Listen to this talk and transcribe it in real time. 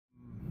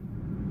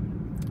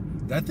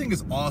That thing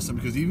is awesome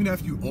because even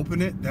after you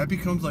open it, that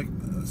becomes like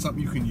something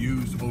you can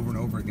use over and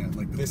over again.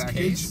 Like the this package.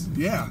 Case?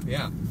 Yeah.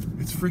 Yeah.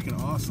 It's freaking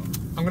awesome.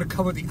 I'm going to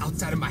cover the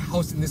outside of my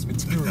house in this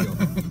material.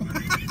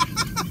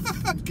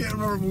 I can't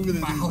remember moving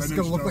this. My house is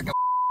going to look like a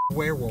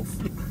werewolf.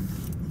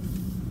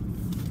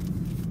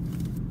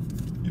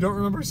 You don't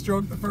remember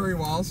Stroke the Furry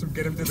Walls from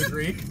Get Him to the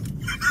Greek?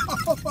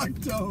 Oh, I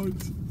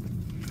don't.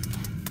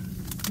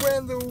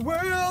 When the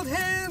world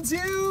hands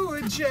you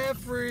a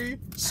Jeffrey,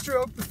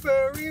 stroke the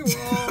furry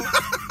wall.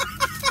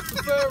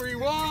 The furry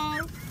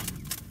wall.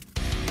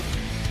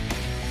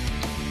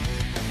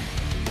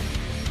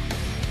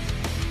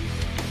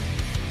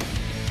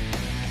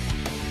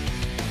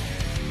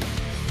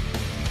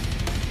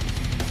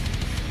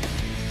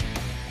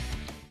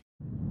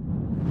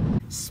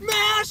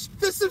 Smash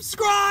the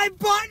subscribe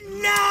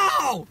button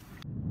now!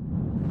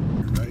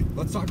 Right.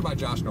 Let's talk about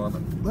Josh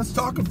Norman. Let's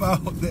talk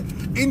about the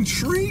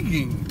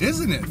intriguing,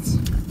 isn't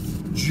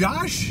it?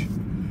 Josh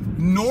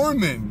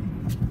Norman.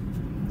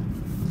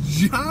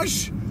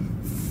 Josh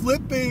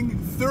flipping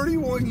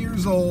 31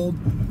 years old,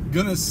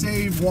 gonna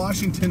save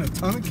Washington a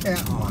ton of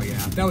cap. Oh yeah,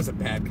 that was a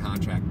bad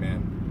contract,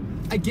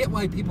 man. I get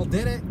why people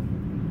did it.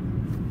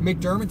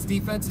 McDermott's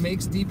defense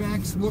makes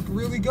D-backs look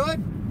really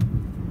good.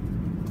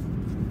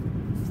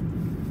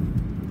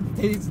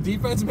 His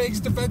defense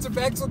makes defensive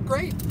backs look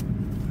great.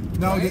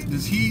 Now, right?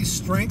 does he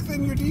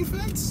strengthen your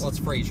defense? Well, it's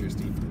Frazier's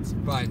defense,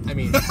 but I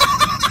mean,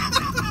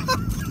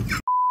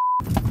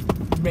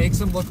 makes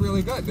them look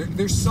really good.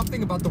 There's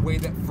something about the way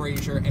that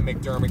Frazier and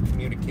McDermott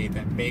communicate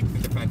that make the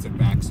defensive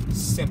backs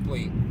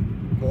simply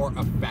more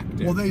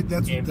effective. Well,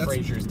 that's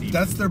Frazier's defense.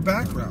 That's their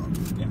background.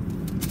 Yeah,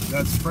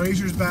 that's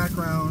Frazier's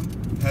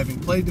background. Having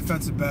played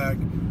defensive back,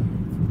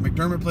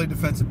 McDermott played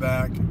defensive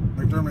back.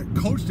 McDermott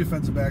coached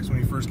defensive backs when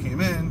he first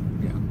came in.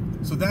 Yeah.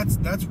 So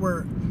that's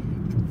where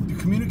the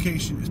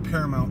communication is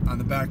paramount on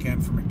the back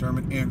end for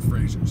McDermott and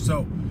Frazier.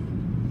 So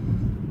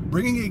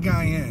bringing a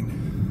guy in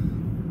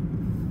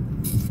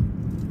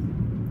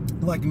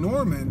like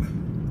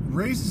Norman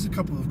raises a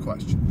couple of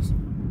questions.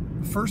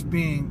 The first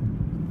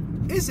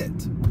being, is it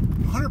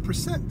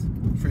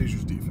 100%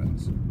 Frazier's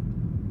defense?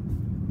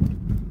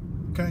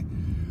 Okay.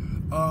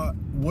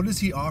 What does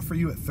he offer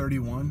you at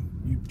 31?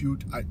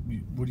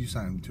 What do you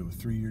sign him to? A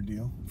 3-year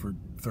deal for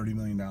 $30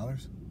 million?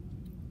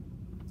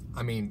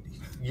 I mean,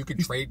 you could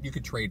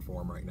trade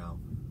for him right now.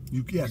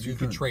 You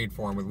could trade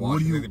for him with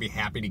Washington. They'd be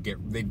happy to get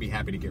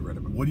rid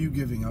of him. What are you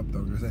giving up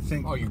though? Because I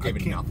think you're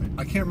giving nothing.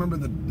 I can't remember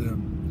the.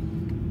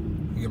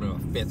 You're giving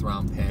him a 5th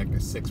round pick, a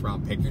 6th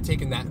round pick. You're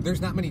taking that. There's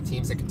not many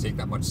teams that can take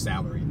that much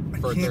salary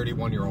for a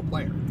 31-year-old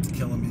player. It's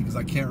killing me because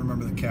I can't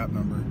remember the cap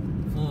number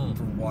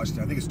for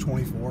Washington. I think it's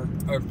 24.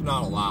 It's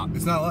not a lot.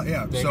 It's not a lot.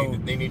 Yeah.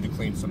 They need to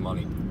clean some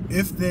money.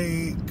 If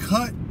they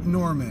cut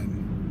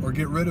Norman or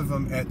get rid of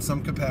him at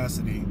some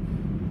capacity.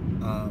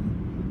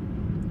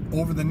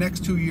 Over the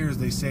next 2 years,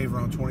 they save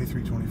around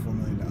 $23, $24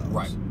 million.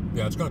 Right.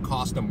 Yeah, it's going to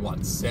cost them,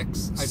 what,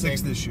 6? I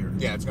think this year.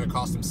 Yeah, it's going to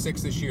cost them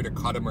 6 this year to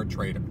cut him or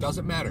trade him.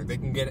 Doesn't matter. They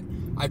can get it.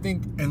 I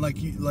think. And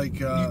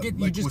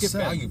you just get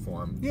value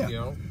for him. Yeah. You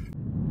know.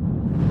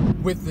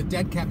 With the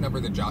dead cap number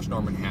that Josh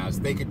Norman has,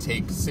 they could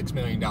take $6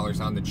 million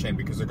on the chin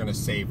because they're going to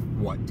save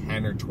what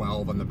 10 or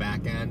 12 on the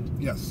back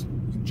end. Yes.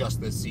 Just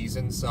this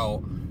season,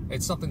 so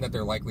it's something that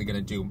they're likely going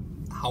to do.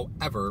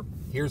 However,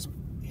 here's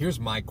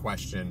my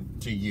question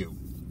to you.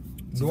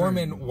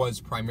 Norman was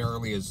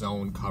primarily a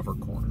zone cover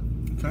corner.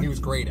 Okay. He was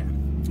great at it.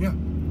 Yeah.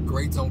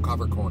 Great zone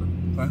cover corner.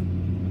 Okay.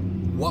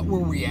 What were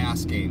we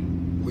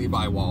asking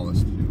Levi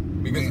Wallace to do?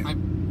 Because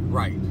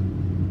right.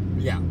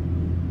 Yeah.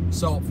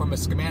 So from a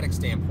schematic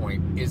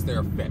standpoint, is there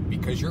a fit?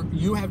 Because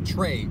you have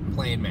Trey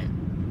playing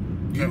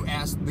man. You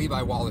asked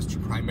Levi Wallace to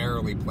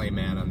primarily play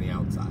man on the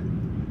outside.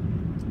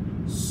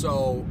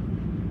 So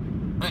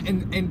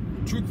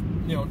and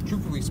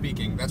truthfully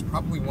speaking, that's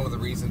probably one of the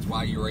reasons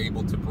why you were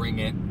able to bring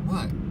in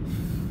what?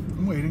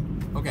 I'm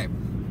waiting. Okay.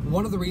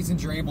 One of the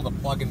reasons you're able to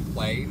plug and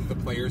play the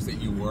players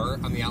that you were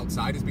on the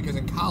outside is because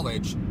in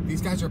college,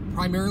 these guys are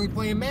primarily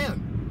playing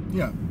man.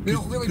 Yeah. They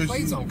don't really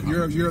play zone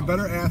coverage. You're a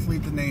better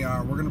athlete than they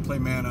are. We're going to play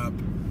man up.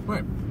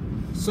 Right.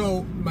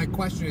 So my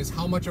question is,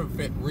 how much of a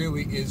fit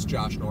really is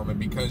Josh Norman?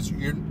 Because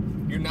you're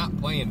not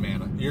playing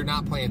man. You're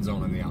not playing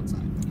zone on the outside.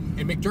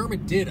 And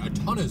McDermott did a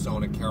ton of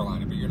zone at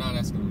Carolina, but you're not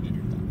asking him to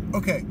do that.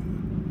 Okay.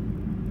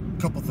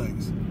 Couple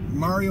things.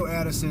 Mario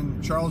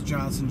Addison, Charles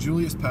Johnson,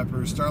 Julius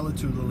Peppers, Starla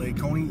Tulele,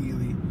 Coney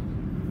Ely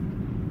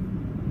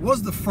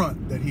was the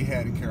front that he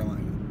had in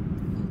Carolina.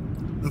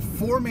 The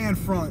 4-man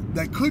front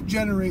that could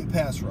generate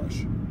pass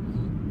rush.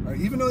 Right?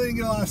 Even though they didn't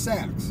get a lot of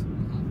sacks,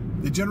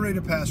 they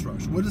generated pass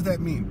rush. What does that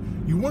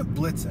mean? You weren't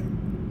blitzing.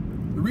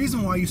 The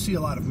reason why you see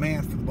a lot of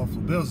man for the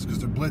Buffalo Bills is because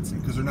they're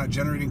blitzing, because they're not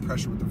generating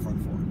pressure with their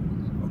front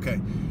 4.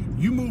 Okay.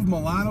 You move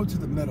Milano to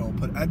the middle,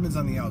 put Edmonds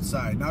on the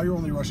outside. Now you're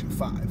only rushing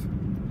 5.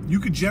 You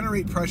could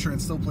generate pressure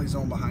and still play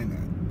zone behind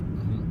that.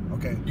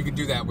 Okay. You can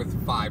do that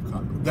with 5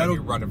 coverage. That'll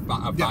run a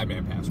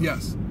 5-man pass rush.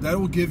 Yes. That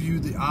will give you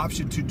the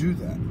option to do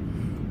that.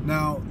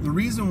 Now, the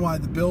reason why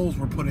the Bills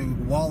were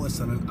putting Wallace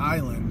on an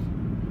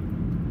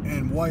island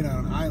and White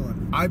on an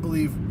island, I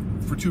believe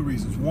for two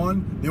reasons.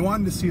 One, they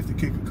wanted to see if the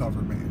kid could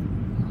cover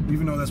man,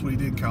 even though that's what he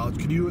did in college.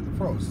 Could you at the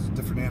pros? It's a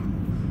different animal.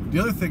 The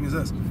other thing is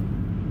this: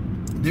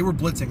 they were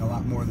blitzing a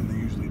lot more than they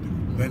usually do.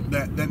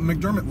 That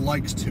McDermott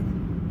likes to.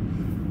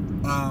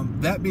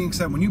 That being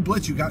said, when you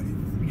blitz,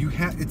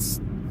 it's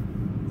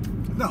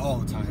not all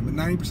the time, but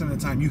 90% of the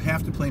time, you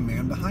have to play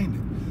man behind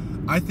it.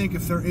 I think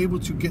if they're able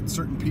to get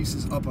certain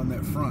pieces up on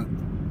that front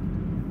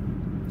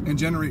and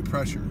generate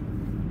pressure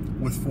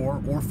with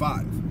 4 or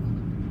 5,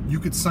 you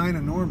could sign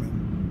a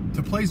Norman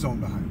to play zone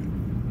behind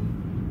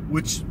it,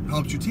 which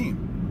helps your team.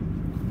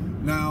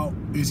 Now,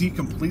 is he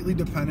completely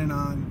dependent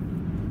on?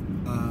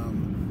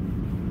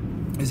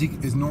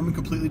 Is Norman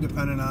completely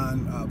dependent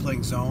on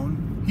playing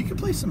zone? He could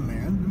play some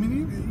man. I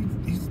mean,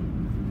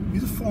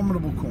 he's a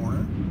formidable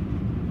corner.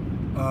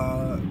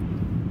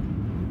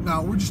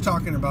 Now we're just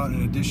talking about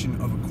an addition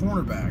of a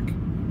cornerback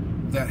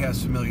that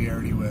has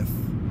familiarity with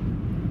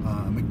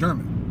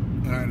McDermott,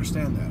 and I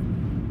understand that.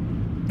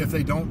 If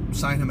they don't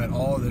sign him at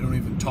all, they don't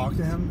even talk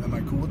to him, am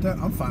I cool with that?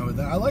 I'm fine with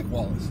that. I like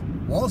Wallace.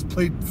 Wallace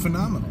played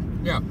phenomenal.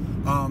 Yeah.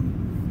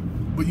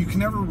 But you can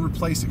never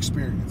replace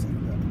experience like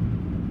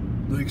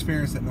that. The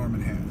experience that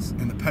Norman has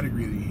and the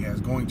pedigree that he has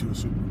going to a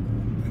Super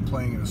Bowl and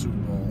playing in a Super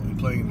Bowl and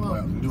playing in the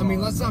playoffs. And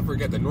doing let's not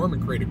forget that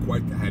Norman created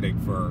quite the headache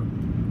for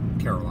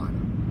Carolina.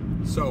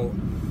 So,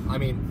 I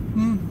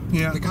mean,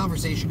 the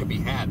conversation could be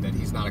had that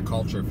he's not a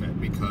culture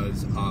fit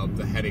because of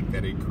the headache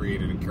that he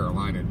created in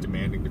Carolina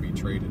demanding to be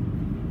traded.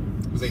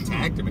 Because they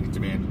tagged him and he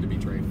demanded to be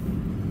traded.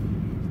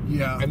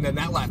 Yeah. And then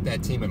that left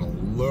that team in a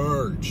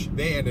lurch.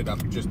 They ended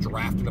up just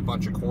drafting a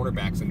bunch of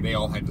cornerbacks and they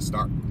all had to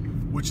start.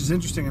 Which is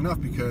interesting enough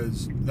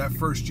because that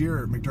first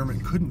year,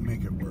 McDermott couldn't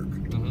make it work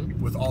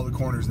with all the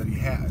corners that he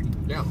had.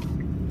 Yeah.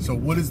 So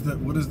what is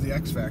the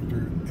X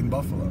factor in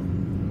Buffalo?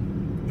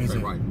 Is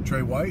it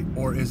Trey White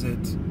or is it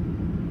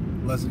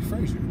Leslie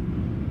Frazier?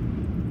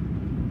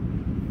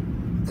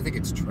 I think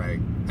it's Trey.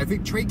 I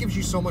think Trey gives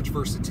you so much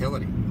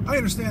versatility. I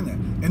understand that,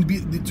 and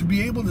to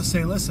be able to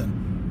say,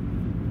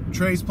 listen,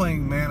 Trey's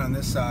playing man on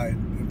this side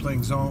and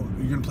playing zone.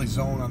 You're going to play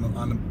zone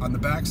on the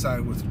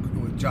backside with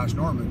Josh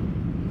Norman.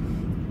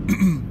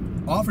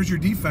 Offers your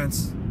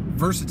defense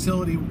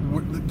versatility.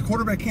 The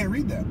quarterback can't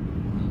read that.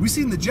 We've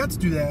seen the Jets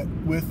do that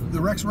with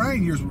the Rex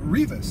Ryan years with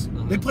Revis.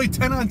 They play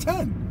 10 on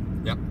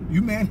 10. Yep.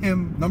 You man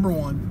him number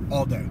 1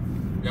 all day.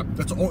 Yep.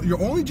 That's all.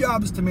 Your only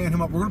job is to man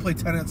him up. We're going to play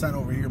 10 on 10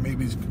 over here.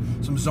 Maybe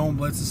some zone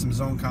blitzes, some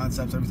zone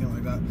concepts, everything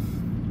like that.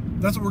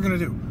 That's what we're going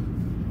to do.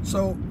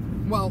 So,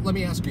 well, let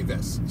me ask you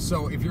this.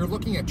 So, if you're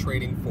looking at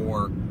trading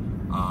for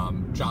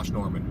Josh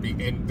Norman,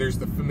 and there's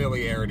the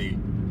familiarity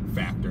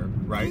factor,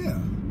 right? Yeah.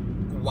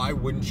 Why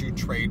wouldn't you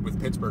trade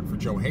with Pittsburgh for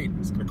Joe Haden?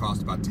 It's going to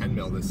cost about $10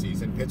 million this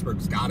season.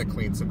 Pittsburgh's got to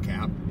clean some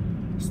cap.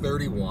 He's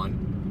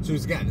 31. So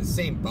he's got in the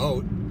same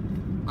boat.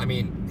 I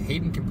mean,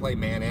 Haden can play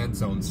man and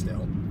zone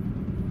still.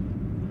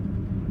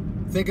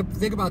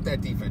 Think about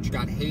that defense. You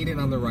got Haden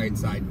on the right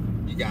side.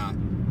 You got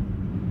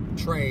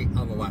Trey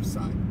on the left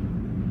side.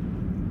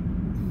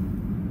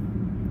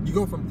 You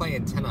go from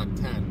playing 10 on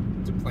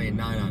 10 to playing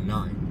 9 on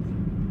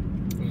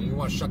 9. I mean, you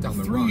want to shut down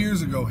the run. 3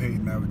 years ago,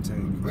 Haden, I would take.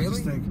 Really? I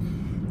just think...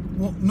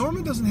 Well,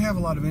 Norman doesn't have a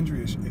lot of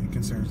injury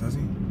concerns, does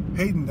he?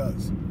 Hayden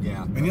does.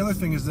 Yeah. And the other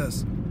thing is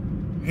this.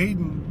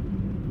 Hayden...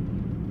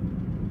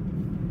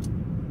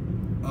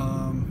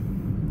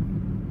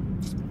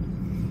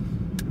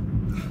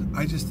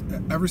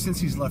 ever since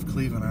he's left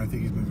Cleveland, I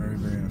think he's been very,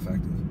 very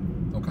ineffective.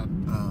 Okay.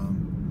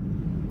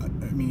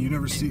 I mean, you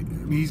never see... I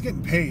mean, he's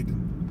getting paid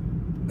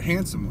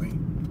handsomely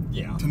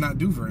to not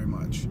do very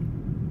much. I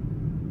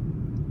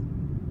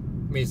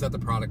mean, is that the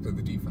product of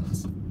the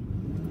defense?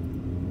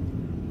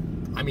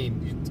 I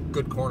mean,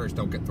 good corners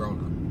don't get thrown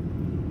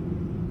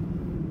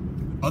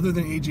on. Other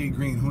than A.J.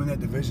 Green, who in that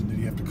division did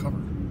he have to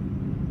cover?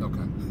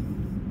 Okay.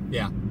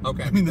 Yeah,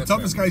 okay. I mean, the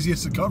toughest guys he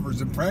has to cover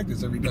is in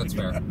practice every day. That's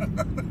fair.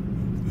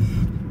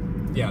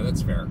 Yeah,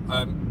 that's fair.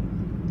 I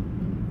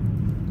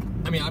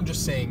mean, I'm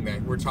just saying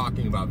that we're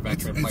talking about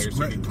veteran players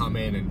who can come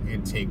in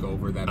and take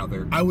over that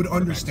other... I would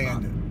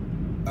understand it.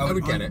 I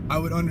would get it. I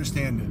would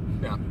understand it.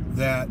 Yeah.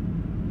 That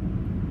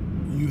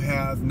you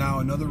have now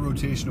another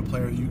rotational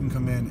player that you can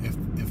come in if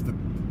the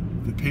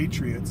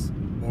Patriots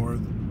or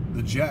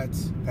the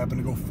Jets happen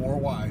to go 4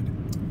 wide.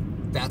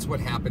 That's what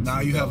happens. Now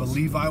you have a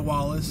Levi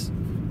Wallace.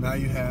 Now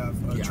you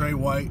have Trey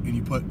White, and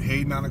you put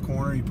Hayden on a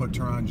corner. You put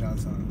Teron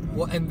Johnson on.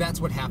 Well, and that's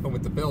what happened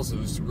with the Bills. It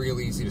was real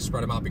easy to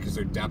spread them out because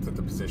their depth at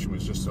the position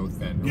was just so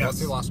thin. Yes. Once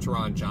they lost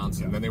Teron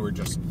Johnson, then they were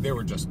just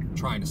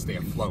trying to stay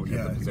afloat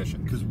at the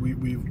position. Because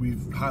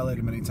we've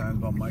highlighted many times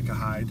about Micah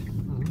Hyde.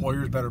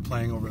 Poyer's better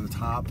playing over the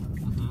top.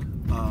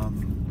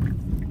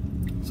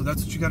 So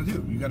that's what you got to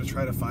do. You got to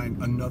try to find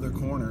another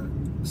corner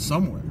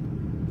somewhere.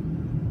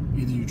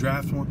 Either you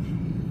draft one.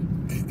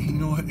 You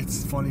know what?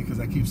 It's funny because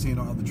I keep seeing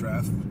all the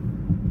draft.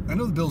 I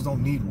know the Bills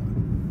don't need one.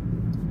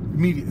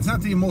 Immediate. It's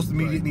not the most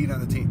immediate need on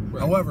the team. Right.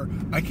 However,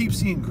 I keep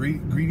seeing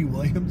Greedy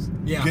Williams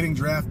getting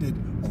drafted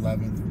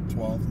 11th,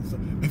 12th, and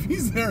stuff. If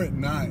he's there at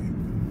 9,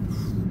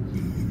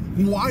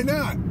 why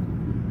not?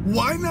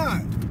 Why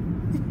not?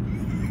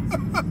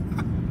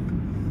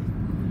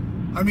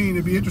 I mean,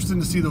 it'd be interesting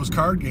to see those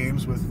card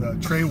games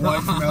with Trey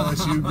White from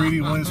LSU,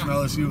 Greedy Williams from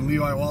LSU, and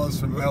Levi Wallace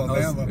from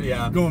Alabama.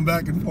 Yeah. Going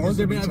back and forth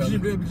with each other.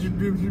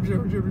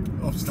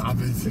 Oh, stop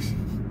it.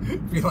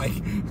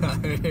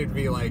 It'd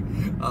be like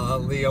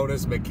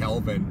Leonis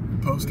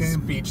McKelvin Post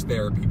game speech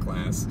therapy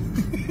class.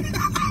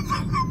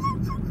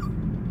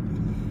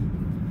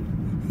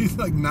 He's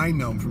like Nine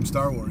Gnome from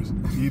Star Wars.